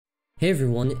Hey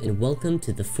everyone, and welcome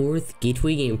to the 4th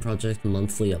Gateway Game Project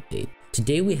monthly update.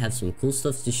 Today we have some cool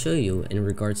stuff to show you in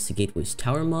regards to Gateway's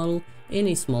tower model and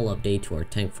a small update to our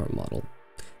tank farm model.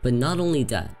 But not only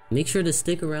that, make sure to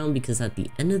stick around because at the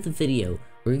end of the video,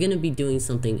 we're going to be doing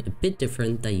something a bit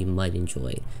different that you might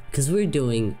enjoy, because we're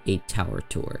doing a tower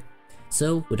tour.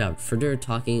 So without further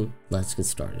talking, let's get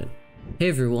started. Hey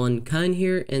everyone, Kion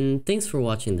here, and thanks for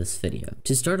watching this video.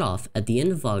 To start off, at the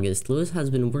end of August, Lewis has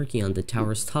been working on the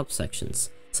tower's top sections,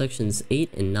 sections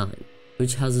 8 and 9,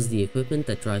 which houses the equipment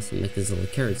that drives the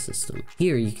Mechazilla carriage system.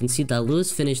 Here, you can see that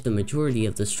Lewis finished the majority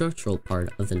of the structural part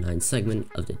of the 9th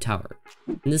segment of the tower.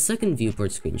 In the second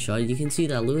viewport screenshot, you can see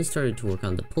that Lewis started to work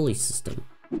on the pulley system.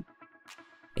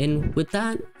 And with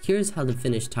that, here's how the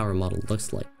finished tower model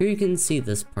looks like. Here you can see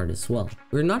this part as well.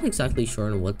 We're not exactly sure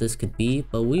on what this could be,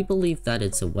 but we believe that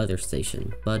it's a weather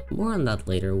station, but more on that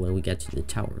later when we get to the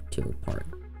tower tour part.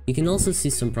 You can also see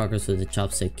some progress with the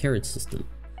chopstick carriage system.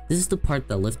 This is the part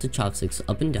that lifts the chopsticks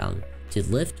up and down to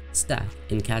lift, stack,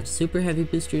 and catch super heavy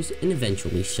boosters and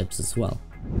eventually ships as well.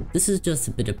 This is just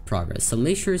a bit of progress, so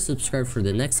make sure to subscribe for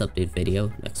the next update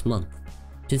video next month.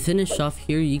 To finish off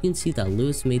here, you can see that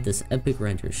Lewis made this epic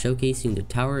render showcasing the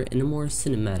tower in a more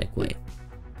cinematic way.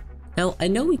 Now, I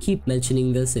know we keep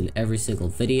mentioning this in every single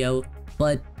video,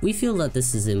 but we feel that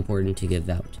this is important to give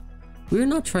out. We're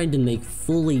not trying to make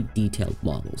fully detailed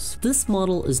models. This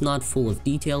model is not full of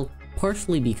detail,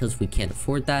 partially because we can't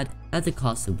afford that at the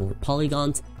cost of more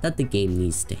polygons that the game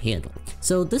needs to handle.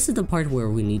 So this is the part where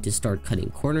we need to start cutting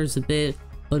corners a bit,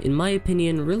 but in my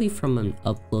opinion, really from an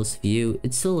up-close view,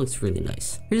 it still looks really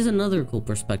nice. Here's another cool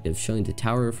perspective showing the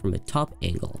tower from a top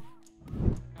angle.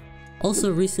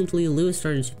 Also recently, Lewis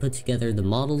started to put together the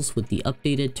models with the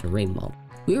updated terrain model.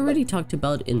 We already talked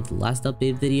about in the last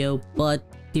update video, but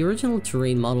the original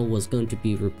terrain model was going to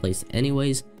be replaced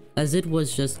anyways, as it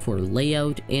was just for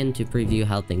layout and to preview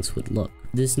how things would look.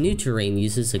 This new terrain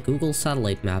uses a Google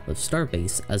satellite map of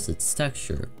Starbase as its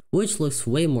texture, which looks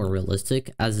way more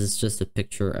realistic as it's just a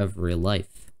picture of real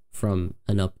life from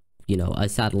a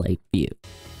satellite view.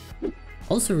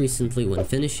 Also recently, when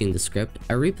finishing the script,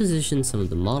 I repositioned some of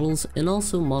the models and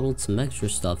also modeled some extra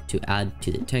stuff to add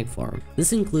to the tank farm.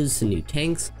 This includes the new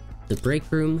tanks, the break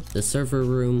room, the server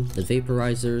room, the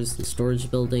vaporizers, the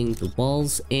storage building, the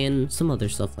walls, and some other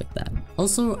stuff like that.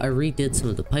 Also, I redid some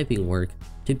of the piping work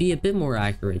to be a bit more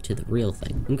accurate to the real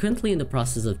thing. I'm currently in the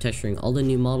process of texturing all the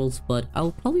new models, but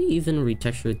I'll probably even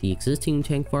retexture the existing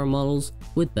tank farm models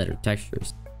with better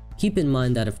textures. Keep in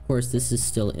mind that of course this is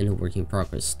still in a work in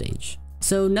progress stage.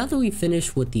 So now that we've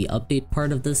finished with the update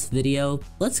part of this video,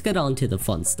 let's get on to the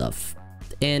fun stuff.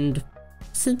 And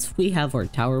since we have our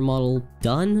tower model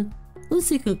done, let's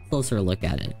take a closer look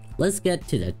at it. Let's get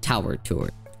to the tower tour.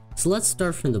 So let's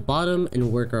start from the bottom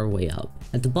and work our way up.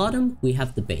 At the bottom, we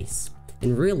have the base.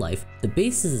 In real life, the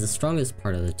base is the strongest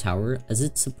part of the tower as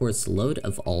it supports the load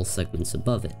of all segments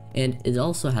above it, and it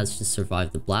also has to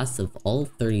survive the blast of all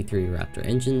 33 Raptor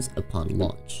engines upon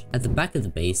launch. At the back of the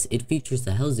base, it features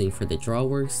the housing for the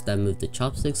drawworks that move the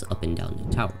chopsticks up and down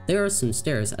the tower. There are some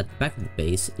stairs at the back of the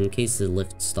base in case the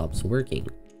lift stops working.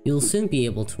 You'll soon be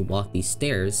able to walk these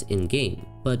stairs in-game,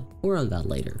 but more on that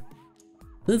later.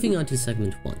 Moving on to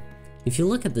segment 1. If you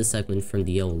look at this segment from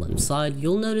the OLM side,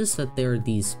 you'll notice that there are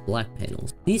these black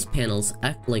panels. These panels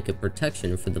act like a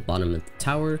protection for the bottom of the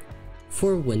tower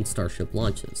for when Starship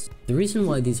launches. The reason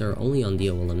why these are only on the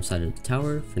OLM side of the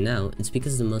tower for now is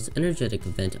because the most energetic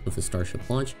event of a Starship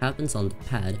launch happens on the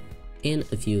pad and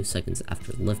a few seconds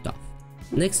after liftoff.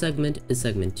 Next segment is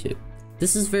segment 2.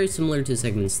 This is very similar to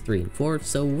segments 3 and 4,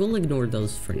 so we'll ignore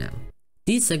those for now.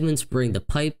 These segments bring the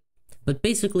pipe, but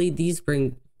basically these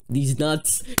bring these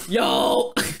nuts.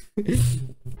 Yo!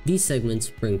 These segments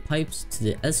bring pipes to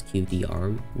the SQD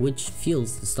arm, which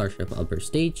fuels the Starship upper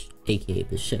stage, aka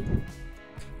the ship.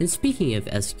 And speaking of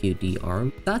SQD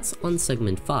arm, that's on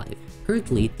segment 5.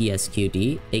 Currently, the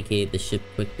SQD, aka the ship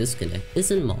quick disconnect,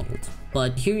 isn't modeled,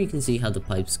 but here you can see how the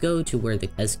pipes go to where the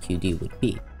SQD would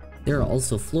be. There are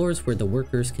also floors where the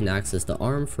workers can access the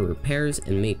arm for repairs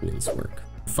and maintenance work.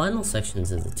 The final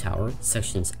sections of the tower,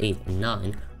 sections 8 and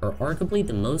 9, are arguably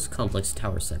the most complex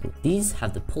tower segment. These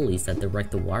have the pulleys that direct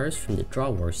the wires from the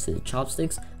drawworks to the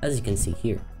chopsticks, as you can see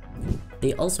here.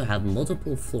 They also have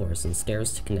multiple floors and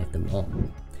stairs to connect them all.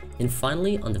 And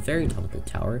finally, on the very top of the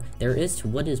tower, there is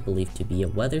what is believed to be a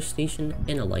weather station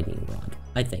and a lightning rod.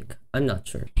 I think. I'm not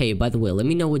sure. Hey, by the way, let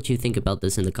me know what you think about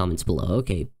this in the comments below.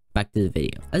 Okay, back to the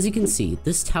video. As you can see,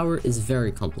 this tower is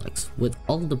very complex, with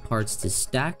all the parts to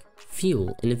stack,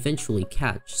 fuel, and eventually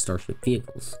catch Starship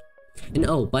vehicles. And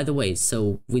oh, by the way,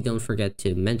 so we don't forget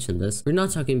to mention this, we're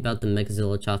not talking about the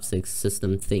Megazilla Chopsticks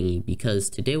system thingy because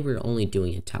today we're only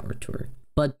doing a tower tour.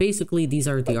 But basically, these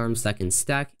are the arms that can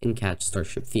stack and catch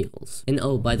starship vehicles. And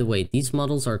oh, by the way, these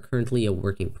models are currently a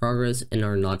work in progress and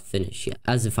are not finished yet,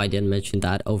 as if I didn't mention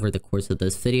that over the course of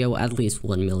this video at least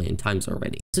 1 million times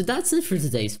already. So that's it for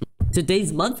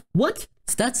today's month? What?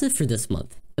 So that's it for this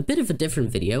month. A bit of a different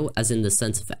video, as in the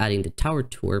sense of adding the tower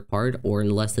tour part, or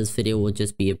unless this video will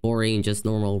just be a boring, just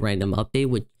normal random update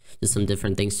with just some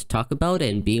different things to talk about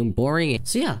and being boring.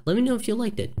 So yeah, let me know if you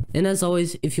liked it. And as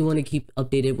always, if you want to keep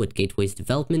updated with Gateway's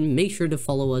development, make sure to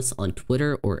follow us on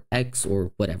Twitter or X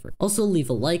or whatever. Also leave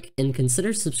a like and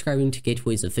consider subscribing to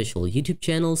Gateway's official YouTube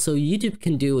channel so YouTube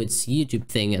can do its YouTube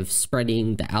thing of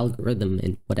spreading the algorithm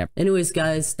and whatever. Anyways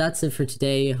guys, that's it for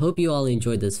today. Hope you all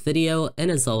enjoyed this video,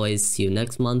 and as always, see you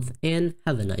next month and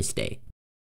have a nice day.